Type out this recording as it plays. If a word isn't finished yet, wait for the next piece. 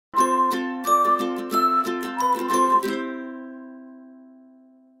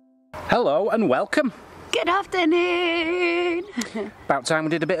Hello and welcome. Good afternoon. About time we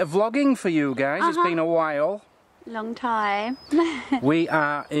did a bit of vlogging for you guys. It's been a while. Long time. We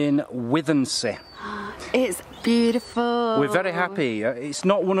are in Withernsea. It's beautiful. We're very happy. It's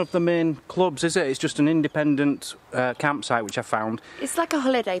not one of the main clubs, is it? It's just an independent campsite which I found. It's like a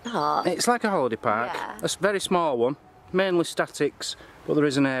holiday park. It's like a holiday park. Yeah. A very small one, mainly statics, but there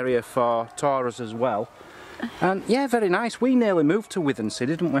is an area for tourers as well. And yeah, very nice. We nearly moved to Withernsea,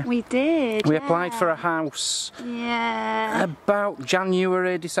 didn't we? We did. We applied for a house about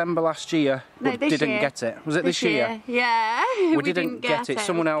January, December last year, but didn't get it. Was it this year? Yeah. We didn't get it.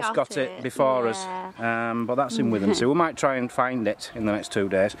 Someone else got it before us. But that's in Withernsea. We might try and find it in the next 2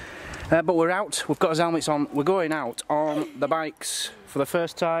 days. But we're out. We've got our helmets on. We're going out on the bikes for the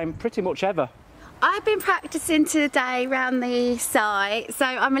first time pretty much ever. I've been practicing today round the site, so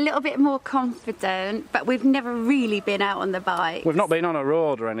I'm a little bit more confident, but we've never really been out on the bike. We've not been on a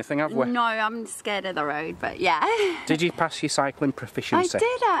road or anything, have we? No, I'm scared of the road, but yeah. Did you pass your cycling proficiency? I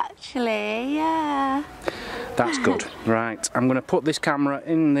did actually, yeah. That's good. Right, I'm going to put this camera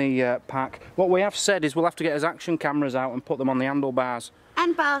in the pack. What we have said is we'll have to get his action cameras out and put them on the handlebars.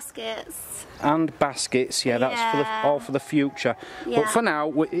 And baskets. And baskets, yeah, that's all for the future. Yeah. But for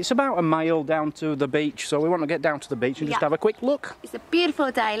now, it's about a mile down to the beach, so we want to get down to the beach and just have a quick look. It's a beautiful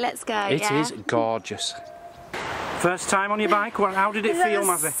day, let's go. It is gorgeous. First time on your bike, how did it feel,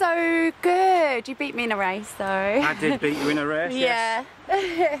 Mazzy? So good. You beat me in a race though. I did beat you in a race, yeah.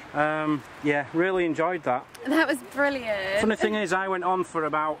 Yes. Yeah, really enjoyed that. That was brilliant. Funny thing is, I went on for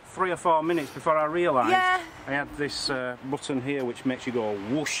about 3 or 4 minutes before I realised I had this button here which makes you go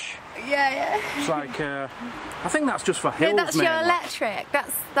whoosh. Yeah. It's like, I think that's just for hills, that's mainly. your electric.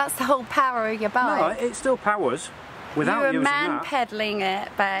 That's the whole power of your bike. No, it still powers without using that. You were man-pedalling it,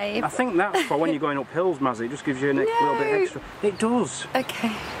 babe. I think that's for when you're going up hills, Mazzy. It just gives you a little bit extra. It does.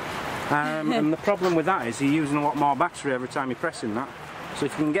 Okay. And the problem with that is you're using a lot more battery every time you're pressing that. So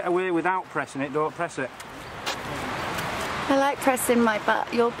if you can get away without pressing it, don't press it. I like pressing my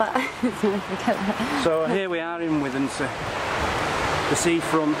butt, your butt. So here we are in Withernsea, the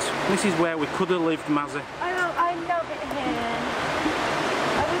seafront. This is where we could have lived, Mazzy. I love it here.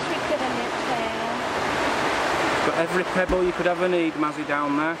 I wish we could have lived here. Got every pebble you could ever need, Mazzy,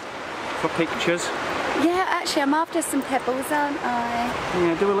 down there for pictures. Yeah, actually I'm after some pebbles, aren't I?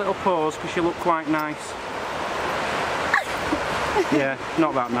 Yeah, do a little pause because you look quite nice. Yeah,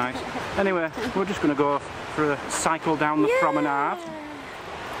 not that nice. Anyway, we're just going to go for a cycle down the promenade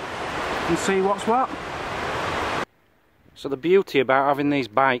and see what's what. So the beauty about having these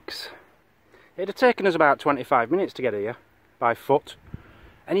bikes, it'd have taken us about 25 minutes to get here by foot,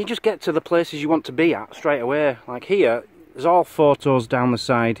 and you just get to the places you want to be at straight away. Like here, there's all photos down the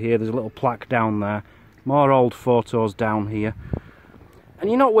side here, there's a little plaque down there, more old photos down here, and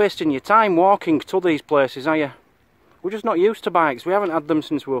you're not wasting your time walking to these places, are you? We're just not used to bikes. We haven't had them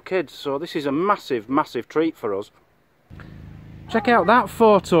since we were kids, so this is a massive, massive treat for us. Check out that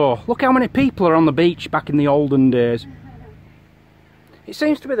photo. Look how many people are on the beach back in the olden days. It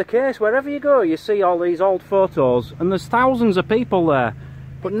seems to be the case. Wherever you go, you see all these old photos, and there's thousands of people there.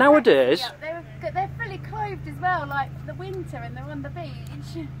 But nowadays... Yeah, they're fully clothed as well, like for the winter, and they're on the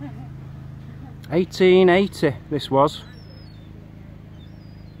beach. 1880, this was.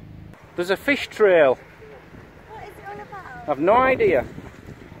 There's a fish trail. I've no idea.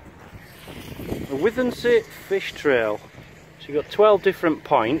 The Withernsea Fish Trail. So you've got 12 different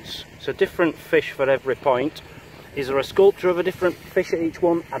points. It's a different fish for every point. Is there a sculpture of a different fish at each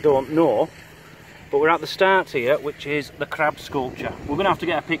one? I don't know. But we're at the start here, which is the crab sculpture. We're going to have to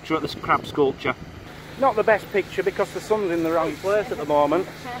get a picture at this crab sculpture. Not the best picture because the sun's in the wrong place at the moment.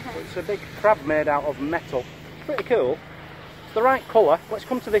 It's a big crab made out of metal. Pretty cool. It's the right colour. Let's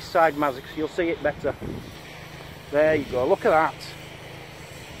come to this side, Mazzy, so you'll see it better. There you go, look at that.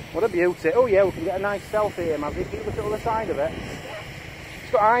 What a beauty. Oh yeah, we can get a nice selfie here, Mazzy. Can you look at the other side of it?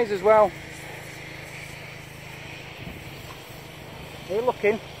 It's got eyes as well. Are you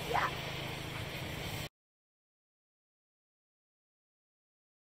looking? Yeah.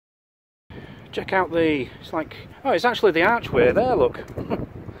 Check out it's like, oh, it's actually the archway there, look.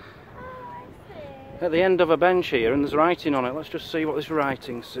 At the end of a bench here, and there's writing on it. Let's just see what this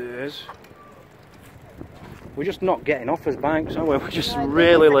writing says. We're just not getting off as bikes, are we? We're just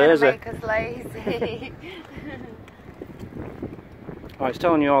really lazy. Make us lazy. Oh, it's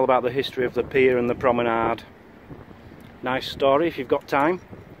telling you all about the history of the pier and the promenade. Nice story if you've got time.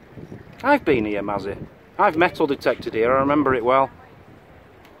 I've been here, Mazzy. I've metal detected here, I remember it well.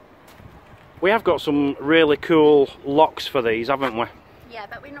 We have got some really cool locks for these, haven't we? Yeah,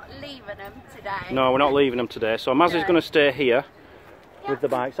 but we're not leaving them today. No, we're not leaving them today. So Mazzy's going to stay here. with the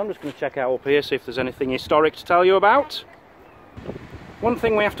bikes. I'm just going to check out up here, see if there's anything historic to tell you about. One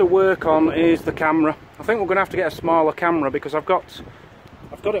thing we have to work on is the camera. I think we're going to have to get a smaller camera because I've got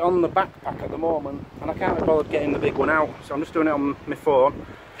it on the backpack at the moment and I can't be bothered getting the big one out, so I'm just doing it on my phone.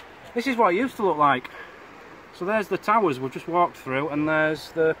 This is what it used to look like. So there's the towers we've just walked through, and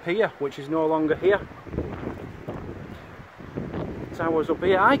there's the pier, which is no longer here. Towers up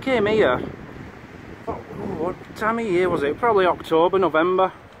here. I came here, what time of year was it? Probably October,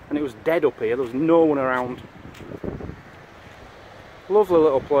 November, and it was dead up here. There was no one around. Lovely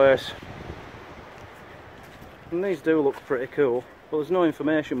little place. And these do look pretty cool, but there's no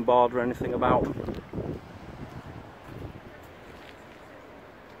information board or anything about them.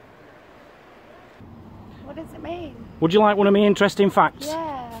 What does it mean? Would you like one of my interesting facts?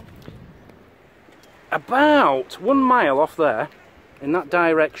 Yeah. About 1 mile off there, in that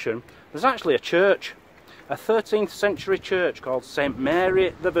direction, there's actually a church. A 13th century church called St.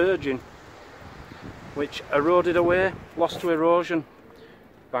 Mary the Virgin, which eroded away, lost to erosion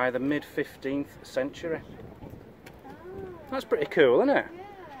by the mid-15th century. That's pretty cool, isn't it? Yeah.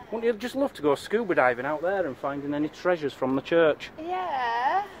 Wouldn't you just love to go scuba diving out there and finding any treasures from the church?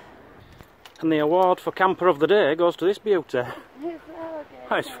 Yeah. And the award for camper of the day goes to this beauty.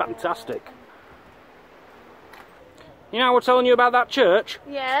 That's fantastic. You know, I was telling you about that church?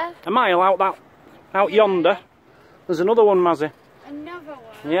 Yeah. A mile out yonder. There's another one, Mazzy. Another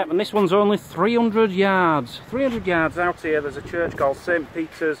one? Yep, and this one's only 300 yards. 300 yards out here, there's a church called St.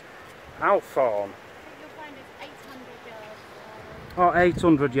 Peter's, Althorn. You'll find it's 800 yards. Oh,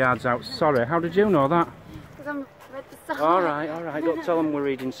 800 yards out. Sorry, how did you know that? Because I'm read the sign. Alright, don't tell them we're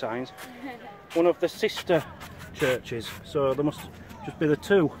reading signs. One of the sister churches, so there must just be the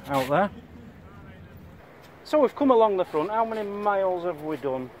two out there. So we've come along the front. How many miles have we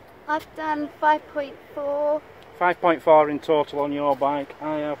done? I've done 5.4. 5.4 in total on your bike.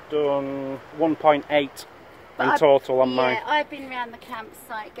 I have done 1.8 in total on mine. Yeah, I've been around the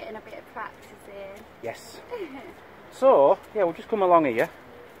campsite getting a bit of practice in. Yes. So, yeah, we've just come along here.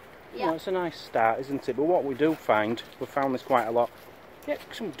 Yeah. Well, it's a nice start, isn't it? But what we do find, we've found this quite a lot, get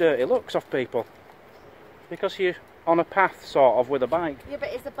some dirty looks off people. Because you're on a path, sort of, with a bike. Yeah, but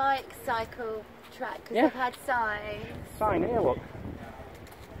it's a bike cycle track, because Yeah. they've had signs. Sign here, look.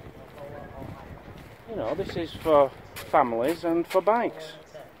 You know, this is for families and for bikes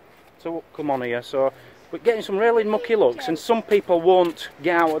to come on here. So we're getting some really mucky looks, and some people won't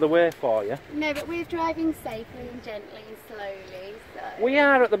get out of the way for you. No, but we're driving safely and gently and slowly, so... We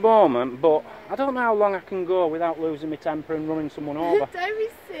are at the moment, but I don't know how long I can go without losing my temper and running someone over. Don't be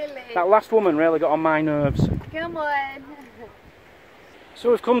silly. That last woman really got on my nerves. Come on.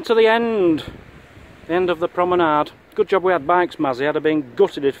 So we've come to the end of the promenade. Good job we had bikes, Mazzy. I'd have been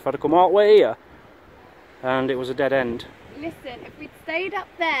gutted if I'd have come all the way here and it was a dead end. Listen, if we'd stayed up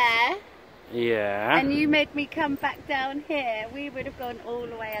there, yeah, and you made me come back down here, we would have gone all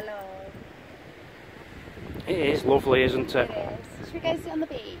the way along. It is lovely, isn't it? It is. Should we go sit on the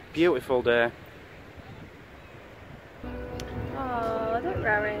beach? Beautiful day. Oh, don't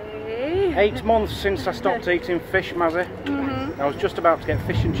worry. 8 months since I stopped eating fish, Mazzy. I was just about to get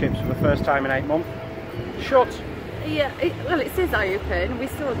fish and chips for the first time in 8 months. Shut. Yeah, well, it says open. We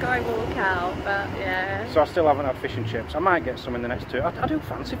saw a guy walk out, but yeah. So I still haven't had fish and chips. I might get some in the next 2. I do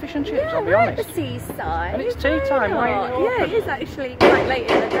fancy fish and chips, Yeah, I'll be we're at honest. the seaside. And it's tea time, why are you Yeah, open? it is actually quite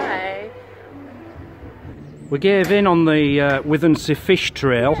late in the day. We gave in on the Withernsea fish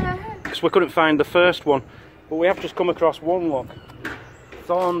trail because we couldn't find the first one, but we have just come across one, look.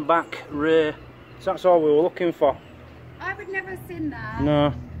 Thornback ray. So that's all we were looking for. I would never have seen that.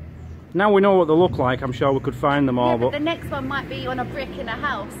 No. Now we know what they look like, I'm sure we could find them all, Yeah, but but the next one might be on a brick in a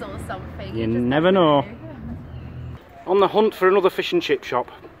house or something. you just never know. On the hunt for another fish and chip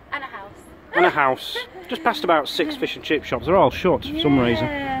shop. And a house. And a house. Just past about 6 fish and chip shops. They're all shut for some reason.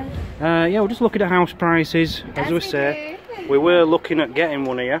 Yeah, we're just looking at house prices, as we say. We were looking at getting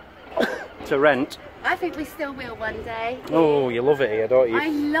one here to rent. I think we still will one day. Oh, you love it here, don't you? I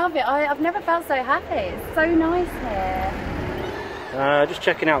love it. I've never felt so happy. It's so nice here. Just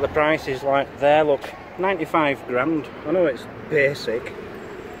checking out the prices, like there, look, 95 grand. I know it's basic,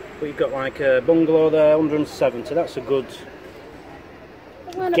 but you've got like a bungalow there, 170. That's a good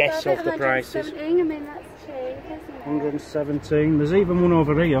guess of the prices. 117, I mean, that's cheap, isn't it? 117. There's even one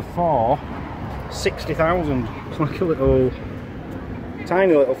over here for 60,000. It's like a little,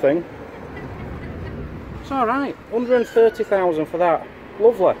 tiny little thing. It's alright, 130,000 for that.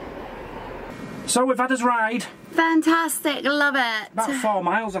 Lovely. So we've had us ride. Fantastic, love it. About 4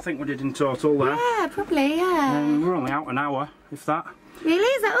 miles I think we did in total there. Yeah, probably, yeah. We're only out an hour, if that. Really,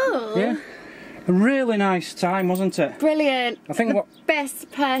 is that all? Yeah. A really nice time, wasn't it? Brilliant. I think the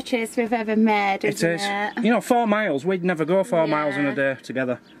best purchase we've ever made, isn't it? It is. You know, 4 miles, we'd never go 4 miles in a day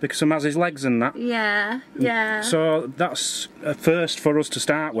together because of Mazzy's legs and that. Yeah, yeah. So that's a first for us to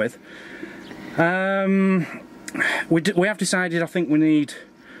start with. We have decided, I think we need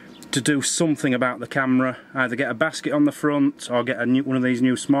to do something about the camera. Either get a basket on the front or get one of these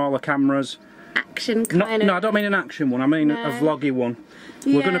new smaller cameras. Action kind of... No, I don't mean an action one, I mean a vloggy one.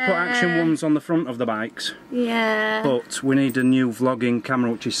 Yeah. We're going to put action ones on the front of the bikes. Yeah. But we need a new vlogging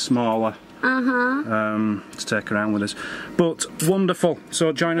camera which is smaller. To take around with us. But wonderful.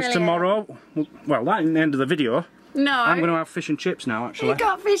 So join us tomorrow. Well, that ain't the end of the video. No. I'm going to have fish and chips now, actually. You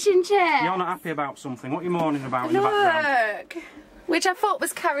got fish and chips? You're not happy about something. What are you moaning about in the background? Look. Which I thought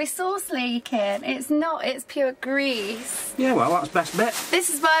was curry sauce leaking. It's not, it's pure grease. Yeah, well, that's best bit. This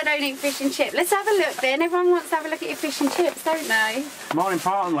is why I don't eat fish and chips. Let's have a look then. Everyone wants to have a look at your fish and chips, don't they? More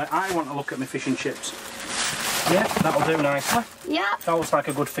importantly, I want to look at my fish and chips. Yeah, that'll do nicely. Yeah. That looks like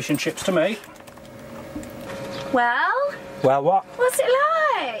a good fish and chips to me. Well? Well, what? What's it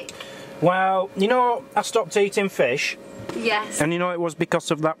like? Well, you know, I stopped eating fish. Yes. And you know it was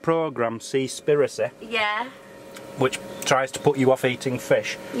because of that programme, Seaside. Yeah. Which tries to put you off eating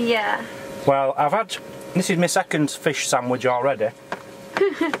fish. Yeah. Well, this is my second fish sandwich already.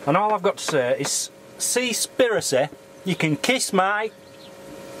 And all I've got to say is, Seaside, you can kiss my...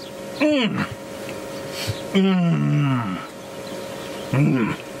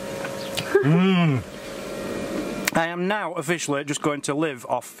 I am now officially just going to live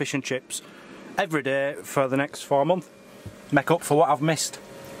off fish and chips every day for the next 4 months. Make up for what I've missed.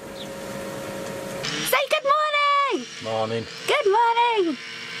 Say good morning! Morning. Good morning!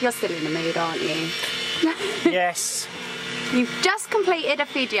 You're still in the mood, aren't you? Yes. You've just completed a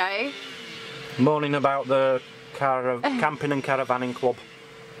video. Moaning about the camping and caravanning club.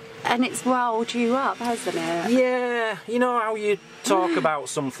 And it's riled you up, hasn't it? Yeah, you know how you talk about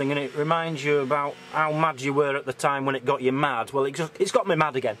something and it reminds you about how mad you were at the time when it got you mad. Well, it's got me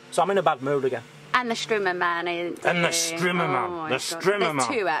mad again, so I'm in a bad mood again. And the Strimmer man, isn't it? And the Strimmer man. The Strimmer man. There's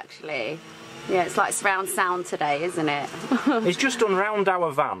 2 actually. Yeah, it's like surround sound today, isn't it? He's just done round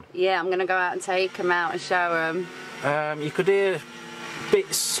our van. Yeah, I'm going to go out and take him out and show him. You could hear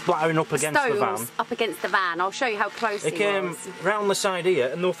bits splattering up against the van. Up against the van. I'll show you how close he came round the side here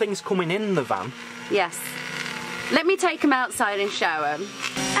and there were things coming in the van. Yes. Let me take him outside and show him.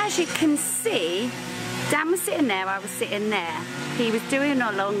 As you can see, Dan was sitting there, I was sitting there. He was doing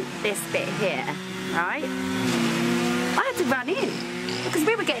along this bit here, right? I had to run in because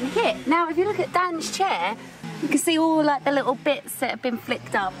we were getting hit. Now, if you look at Dan's chair, you can see all like the little bits that have been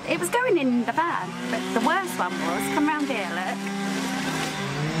flicked up. It was going in the van, but the worst one was, come round here, look.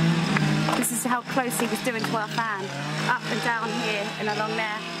 This is how close he was doing to our fan. Up and down here and along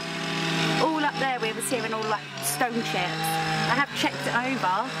there. All up there we was hearing all like stone chips. I have checked it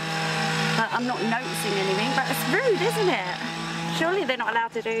over, but I'm not noticing anything, but it's rude, isn't it? Surely they're not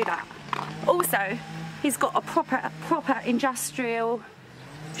allowed to do that. Also, he's got a proper industrial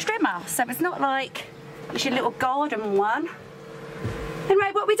strimmer, so it's not like it's your little garden one.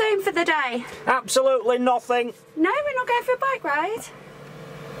 Anyway, what are we doing for the day? Absolutely nothing. No, we're not going for a bike ride.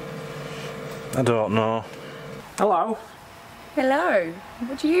 I don't know. Hello. Hello.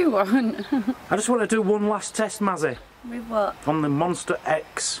 What do you want? I just want to do one last test, Mazzy. With what? On the Monster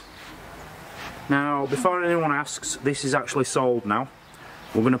X. Now, before anyone asks, this is actually sold now.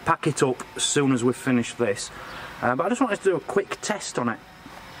 We're going to pack it up as soon as we've finished this. But I just wanted to do a quick test on it.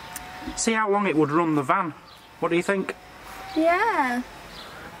 See how long it would run the van. What do you think? Yeah.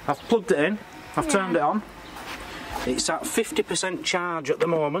 I've plugged it in. I've turned it on. It's at 50% charge at the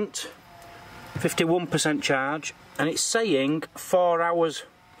moment. 51% charge, and it's saying 4 hours,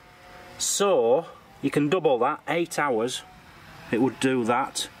 so you can double that, 8 hours it would do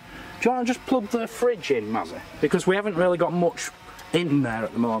that. Do you want to just plug the fridge in, Mazzy? Because we haven't really got much in there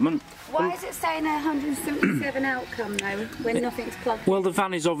at the moment. Why is it saying 177 outcome though, when nothing's plugged in? Well, the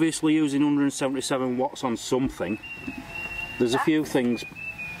van is obviously using 177 watts on something. There's a few things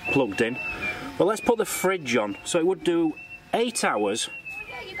plugged in. But let's put the fridge on, so it would do 8 hours.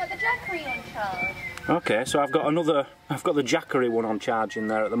 You've got the Jackery on charge. Okay, so I've got the Jackery one on charge in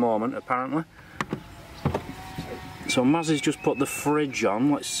there at the moment, apparently. So Mazzy's just put the fridge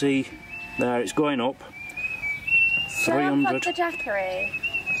on. Let's see. There, it's going up. 300. The Jackery.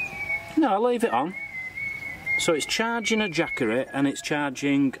 No, I'll leave it on. So it's charging a Jackery and it's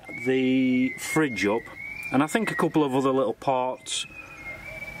charging the fridge up, and I think a couple of other little ports,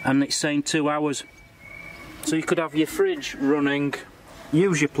 and it's saying 2 hours. So you could have your fridge running,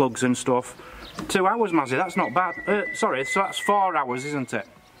 use your plugs and stuff. 2 hours, Mazzy, that's not bad. Sorry, so that's 4 hours, isn't it?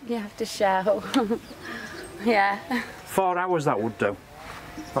 You have to shout. Yeah. 4 hours that would do.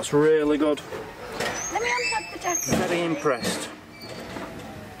 That's really good. Let me unplug the jacket. Very impressed.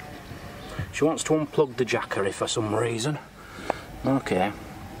 She wants to unplug the jackery for some reason. Okay.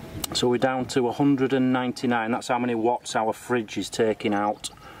 So we're down to 199. That's how many watts our fridge is taking out.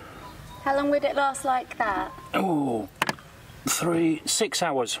 How long would it last like that? Oh, 6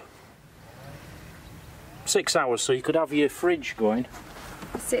 hours. 6 hours, so you could have your fridge going.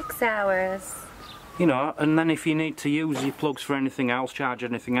 6 hours. You know, and then if you need to use your plugs for anything else, charge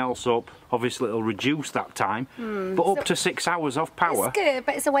anything else up, obviously it'll reduce that time. But up to 6 hours of power. It's good,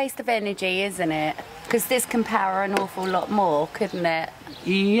 but it's a waste of energy, isn't it? Because this can power an awful lot more, couldn't it?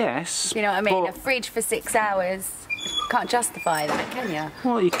 Yes. You know what I mean? A fridge for 6 hours, can't justify that, can you?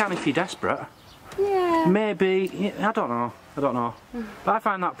 Well, you can if you're desperate. Yeah. Maybe, I don't know. But I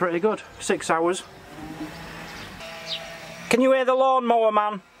find that pretty good. 6 hours. Can you hear the lawnmower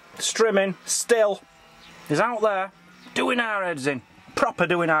man? Strimming, still. He's out there, doing our heads in. Proper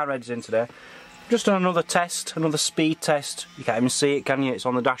doing our heads in today. Just on another test, another speed test. You can't even see it, can you? It's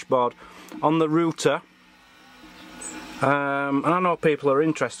on the dashboard. On the router. And I know people are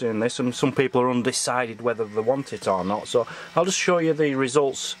interested in this, and some people are undecided whether they want it or not. So I'll just show you the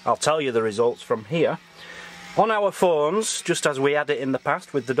results. I'll tell you the results from here. On our phones, just as we had it in the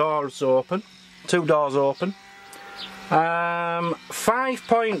past, with the doors open. 2 doors open.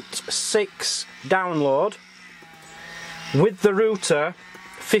 5.6 download. With the router,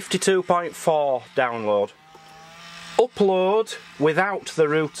 52.4 download. Upload without the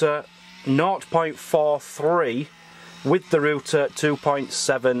router, 0.43. With the router,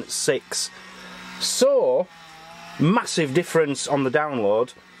 2.76. So, massive difference on the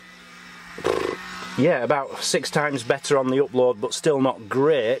download. Yeah, about 6 times better on the upload, but still not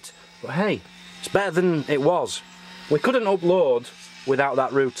great. But hey, it's better than it was. We couldn't upload without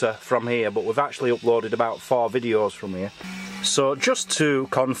that router from here, but we've actually uploaded about 4 videos from here. So just to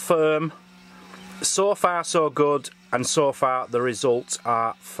confirm, so far so good, and so far the results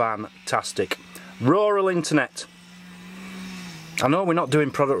are fantastic. Rural internet. I know we're not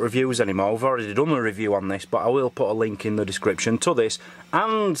doing product reviews anymore, we've already done a review on this, but I will put a link in the description to this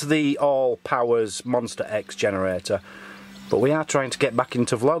and the All Powers Monster X generator. But we are trying to get back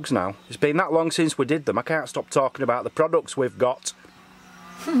into vlogs now. It's been that long since we did them, I can't stop talking about the products we've got.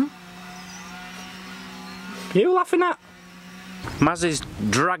 You laughing at? Maz is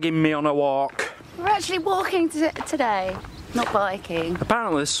dragging me on a walk. We're actually walking today, not biking.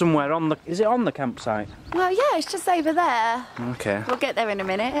 Apparently there's somewhere on the... Is it on the campsite? Well, yeah, it's just over there. Okay. We'll get there in a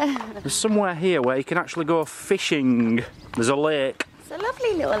minute. There's somewhere here where you can actually go fishing. There's a lake. It's a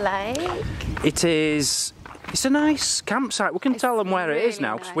lovely little lake. It is... It's a nice campsite. We can tell them where it is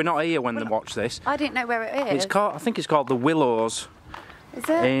now, because we're not here when they watch this. I didn't know where it is. It's called, I think it's called the Willows. Is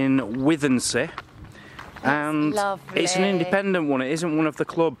it? In Withernsea. And lovely. It's an independent one, it isn't one of the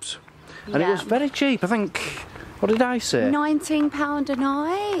clubs. And it was very cheap, I think. What did I say? £19 a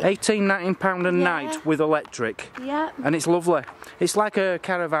night. £18–19 a night with electric. Yeah. And it's lovely. It's like a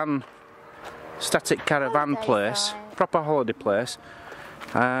caravan, static caravan place. Proper holiday place.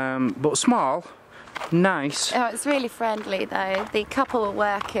 But small. Nice. Oh, it's really friendly though. The couple who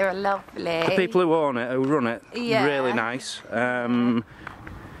work here are lovely. The people who own it, who run it, really nice.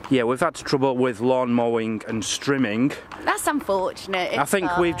 Yeah, we've had trouble with lawn mowing and strimming. That's unfortunate. I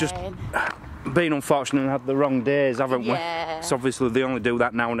think we've just been unfortunate and had the wrong days, haven't we? So obviously they only do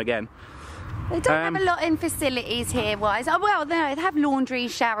that now and again. They don't have a lot in facilities here wise. Oh well, no, they have laundry,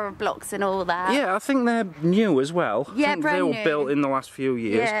 shower blocks and all that. Yeah, I think they're new as well. Yeah, I think they were built in the last few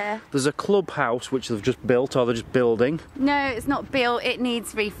years. Yeah. There's a clubhouse which they've just built, or they're just building. No, it's not built, it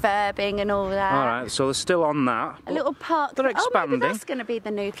needs refurbing and all that. Alright, so they're still on that. A little park. They're expanding. Oh, maybe that's going to be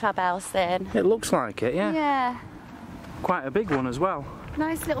the new clubhouse then. It looks like it, yeah. Yeah. Quite a big one as well.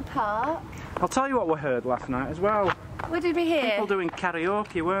 Nice little park. I'll tell you what we heard last night as well. What did we hear? People doing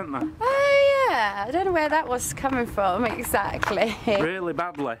karaoke, weren't they? Oh yeah, I don't know where that was coming from exactly. Really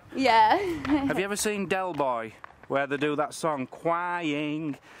badly. Yeah. Have you ever seen Del Boy, where they do that song,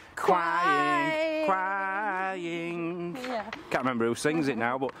 crying, crying, crying? Yeah. Can't remember who sings it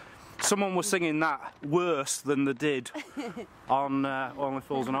now, but someone was singing that worse than they did on Only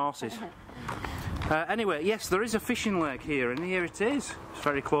Fools and Horses. Anyway, yes, there is a fishing lake here, and here it is. It's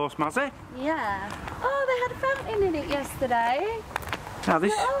very close, Mazzy. Yeah. Oh, they had a fountain in it yesterday. Now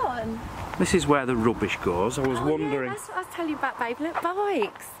this is where the rubbish goes. I was wondering. Yeah, that's what I was telling you about, babe. Look,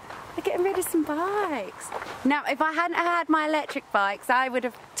 bikes. They're getting rid of some bikes. Now, if I hadn't had my electric bikes, I would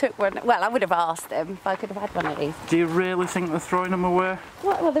have took one. Well, I would have asked them if I could have had one of these. Do you really think they're throwing them away?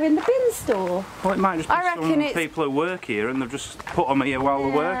 What? Well, they're in the bin store. Well, it might just be some people who work here and they've just put them here while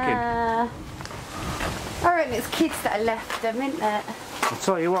they're working. I reckon it's kids that have left them, isn't it? I'll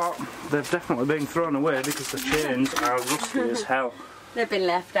tell you what, they've definitely been thrown away because the chains are rusty as hell. They've been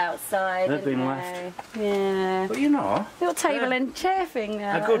left outside. They've been left. Yeah. But you know, little table and chair thing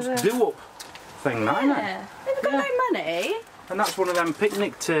now. A good do-up thing, that, isn't it? They've got no money. And that's one of them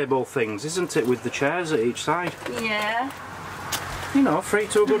picnic table things, isn't it, with the chairs at each side? Yeah. You know, free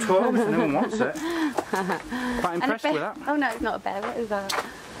to a good home if anyone wants it. Quite impressed with that. Oh no, it's not a bear. What is that?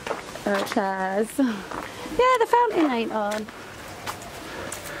 Oh, chairs. Yeah, the fountain ain't on.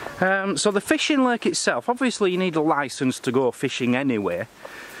 So the fishing lake itself, obviously you need a licence to go fishing anyway,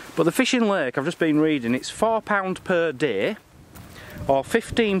 but the fishing lake, I've just been reading, it's £4 per day, or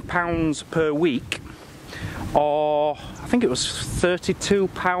 £15 per week, or I think it was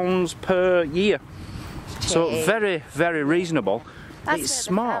 £32 per year. So very, very reasonable. It's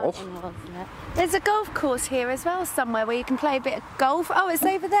small. There's a golf course here as well somewhere where you can play a bit of golf. Oh, it's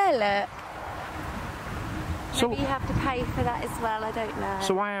over there, look. Maybe you have to pay for that as well, I don't know.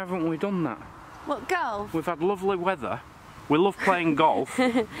 So why haven't we done that? What, golf? We've had lovely weather. We love playing golf.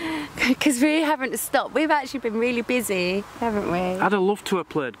 Because we haven't stopped. We've actually been really busy, haven't we? I'd have loved to have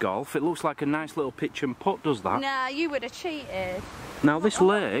played golf. It looks like a nice little pitch and putt, does that? Nah, you would have cheated. Now this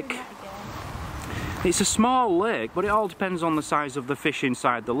lake, it's a small lake, but it all depends on the size of the fish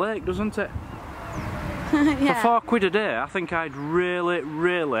inside the lake, doesn't it? Yeah. For £4 a day, I think I'd really,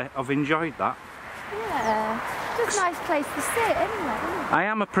 really have enjoyed that. Yeah, just a nice place to sit anyway, isn't it? I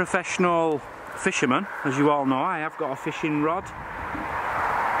am a professional fisherman, as you all know. I have got a fishing rod.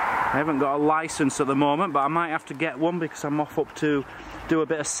 I haven't got a licence at the moment, but I might have to get one because I'm off up to do a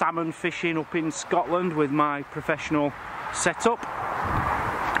bit of salmon fishing up in Scotland with my professional setup.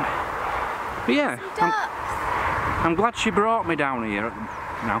 But yeah, I'm glad she brought me down here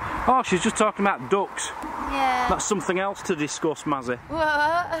now. Oh, she's just talking about ducks. Yeah. That's something else to discuss, Mazzy.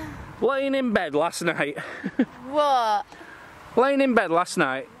 What? Laying in bed last night. What? Laying in bed last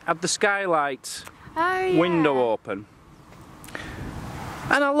night, had the skylight window open.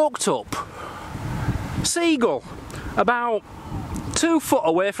 And I looked up. Seagull, about 2 foot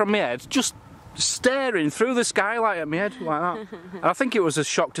away from my head, just staring through the skylight at my head like that. And I think it was as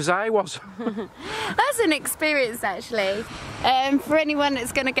shocked as I was. That's an experience actually. For anyone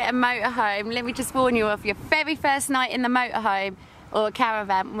that's going to get a motorhome, let me just warn you of your very first night in the motorhome or a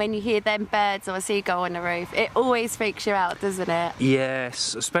caravan, when you hear them birds or a seagull on the roof, it always freaks you out, doesn't it?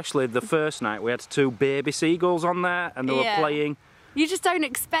 Yes, especially the first night. We had 2 baby seagulls on there and they were playing. You just don't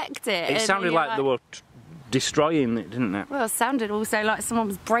expect it. It sounded like they were destroying it, didn't it? Well, it sounded also like someone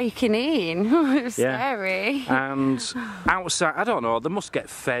was breaking in. It was scary. And outside, I don't know, they must get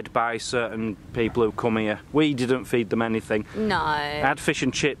fed by certain people who come here. We didn't feed them anything. No. I had fish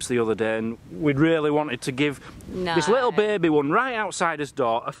and chips the other day and we'd really wanted to give this little baby one right outside his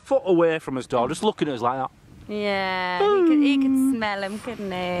door, a foot away from his door, just looking at us like that. Yeah, he could smell him,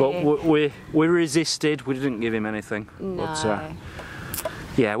 couldn't he? But we resisted, we didn't give him anything. No. But,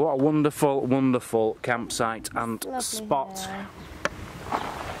 yeah, what a wonderful, wonderful campsite and spot. Here.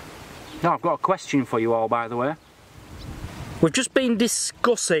 Now, I've got a question for you all, by the way. We've just been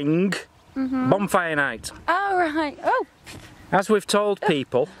discussing bonfire night. Oh, right. Oh. As we've told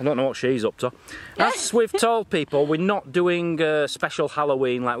people, I don't know what she's up to. As we've told people, we're not doing a special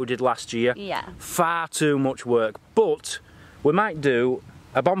Halloween like we did last year. Yeah. Far too much work. But we might do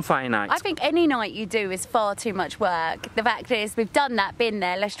a bonfire night. I think any night you do is far too much work. The fact is, we've done that, been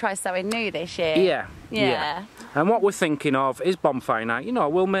there, let's try something new this year. Yeah. And what we're thinking of is bonfire night. You know,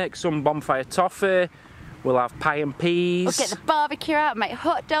 we'll make some bonfire toffee, we'll have pie and peas. We'll get the barbecue out and make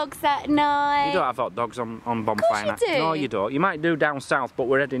hot dogs that night. You don't have hot dogs on bonfire night. Do. No, you don't. You might do down south, but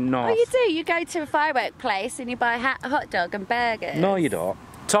we're heading north. Oh, you do. You go to a firework place and you buy a hot dog and burgers. No, you don't.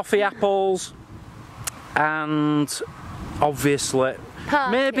 Toffee apples and obviously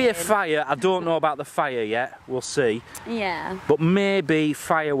maybe a fire. I don't know about the fire yet. We'll see. Yeah. But maybe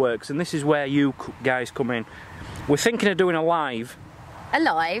fireworks, and this is where you guys come in. We're thinking of doing a live.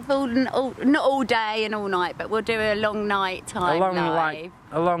 Alive, not all day and all night, but we'll do a long night time live.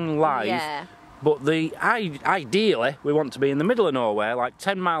 A long live. Yeah. But ideally, we want to be in the middle of nowhere, like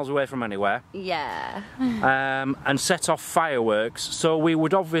 10 miles away from anywhere. Yeah. And set off fireworks. So we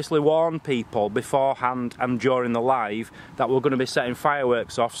would obviously warn people beforehand and during the live that we're going to be setting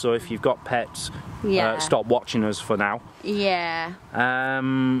fireworks off. So if you've got pets, stop watching us for now. Yeah.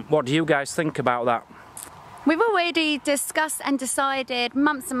 What do you guys think about that? We've already discussed and decided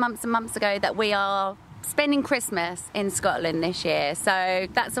months and months and months ago that we are spending Christmas in Scotland this year. So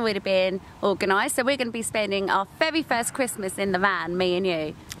that's already been organised. So we're going to be spending our very first Christmas in the van, me and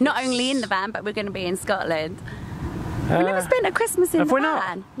you. Not only in the van, but we're going to be in Scotland. We've never spent a Christmas in the van.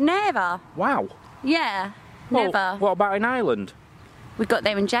 Not? Never. Wow. Yeah, well, never. What about in Ireland? We got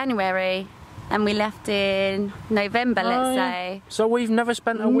there in January. And we left in November, let's say. So we've never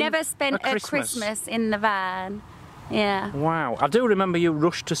spent a Christmas in the van. Yeah. Wow. I do remember you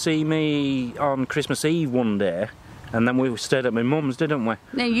rushed to see me on Christmas Eve one day, and then we stayed at my mum's, didn't we?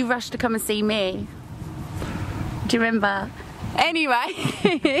 No, you rushed to come and see me. Do you remember?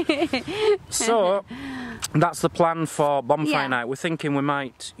 Anyway. So, that's the plan for bonfire night. We're thinking we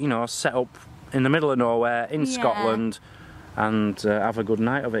might, you know, set up in the middle of nowhere in Scotland. And have a good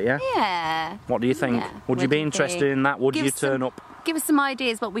night of it, yeah? Yeah. What do you think? Yeah. Would you be interested in that? Would you turn up? Give us some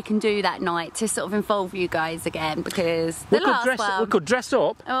ideas what we can do that night to sort of involve you guys again, because we could dress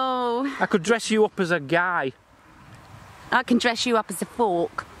up. Oh. I could dress you up as a guy. I can dress you up as a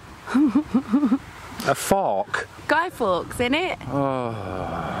fork. A fork? Guy Fawkes, innit? Oh.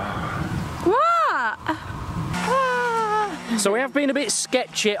 What? So we have been a bit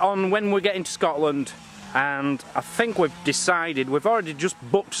sketchy on when we're getting to Scotland. And I think we've decided, we've already just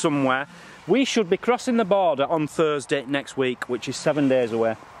booked somewhere. We should be crossing the border on Thursday next week, which is 7 days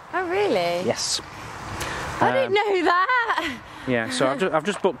away. Oh really? Yes. I didn't know that. Yeah, so I've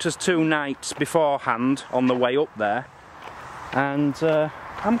just booked us 2 nights beforehand on the way up there. And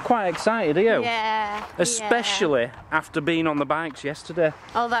I'm quite excited, are you? Yeah. Especially after being on the bikes yesterday.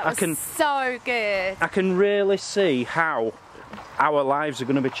 Oh, that was so good. I can really see how our lives are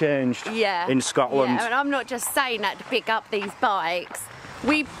going to be changed in Scotland. Yeah, and I'm not just saying that to pick up these bikes.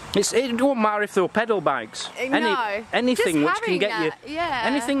 It won't matter if they're pedal bikes. No, anything which can get you, yeah.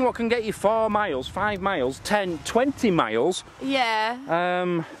 anything what can get you 4 miles, 5 miles, 10, 20 miles.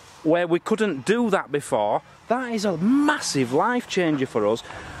 Yeah. Where we couldn't do that before. That is a massive life changer for us.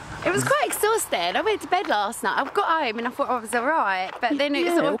 It was quite exhausting. I went to bed last night. I got home and I thought I was alright, but then it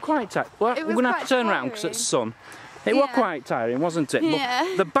was quite tight. Well, we're going to have to turn around because it's sun. It was quite tiring, wasn't it? Yeah.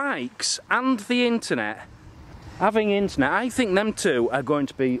 But the bikes and the internet, having internet, I think them two are going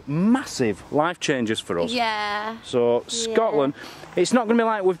to be massive life changers for us. Yeah. So Scotland, it's not going to be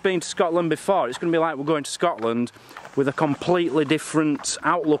like we've been to Scotland before. It's going to be like we're going to Scotland with a completely different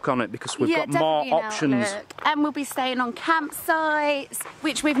outlook on it because we've got more options. And we'll be staying on campsites,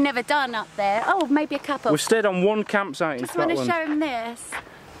 which we've never done up there. Oh, maybe a couple. We've stayed on 1 campsite in Scotland. Just want to show them this.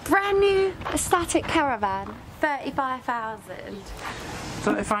 Brand new static caravan. 35,000.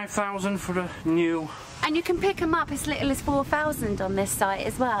 35,000 for a new. And you can pick them up as little as 4,000 on this site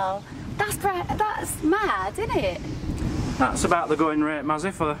as well. That's mad, isn't it? That's about the going rate,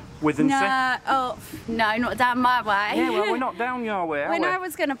 Mazzy, for Withernsea. No, not down my way. Yeah, well, we're not down your way, are When we? I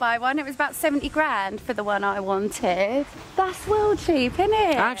was going to buy one, it was about 70 grand for the one I wanted. That's well cheap, isn't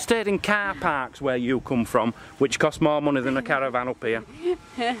it? I've stayed in car parks where you come from, which cost more money than a caravan up here.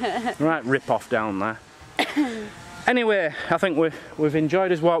 Right, rip off down there. Anyway, I think we've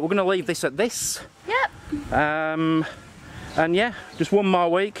enjoyed this walk. We're going to leave this at this. Yep. And yeah, just 1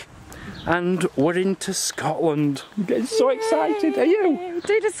 more week. And we're into Scotland. I'm getting so excited, are you?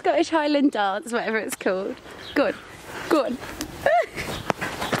 Do the Scottish Highland dance, whatever it's called. Good. Good.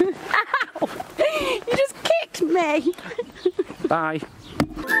 Ow! You just kicked me. Bye.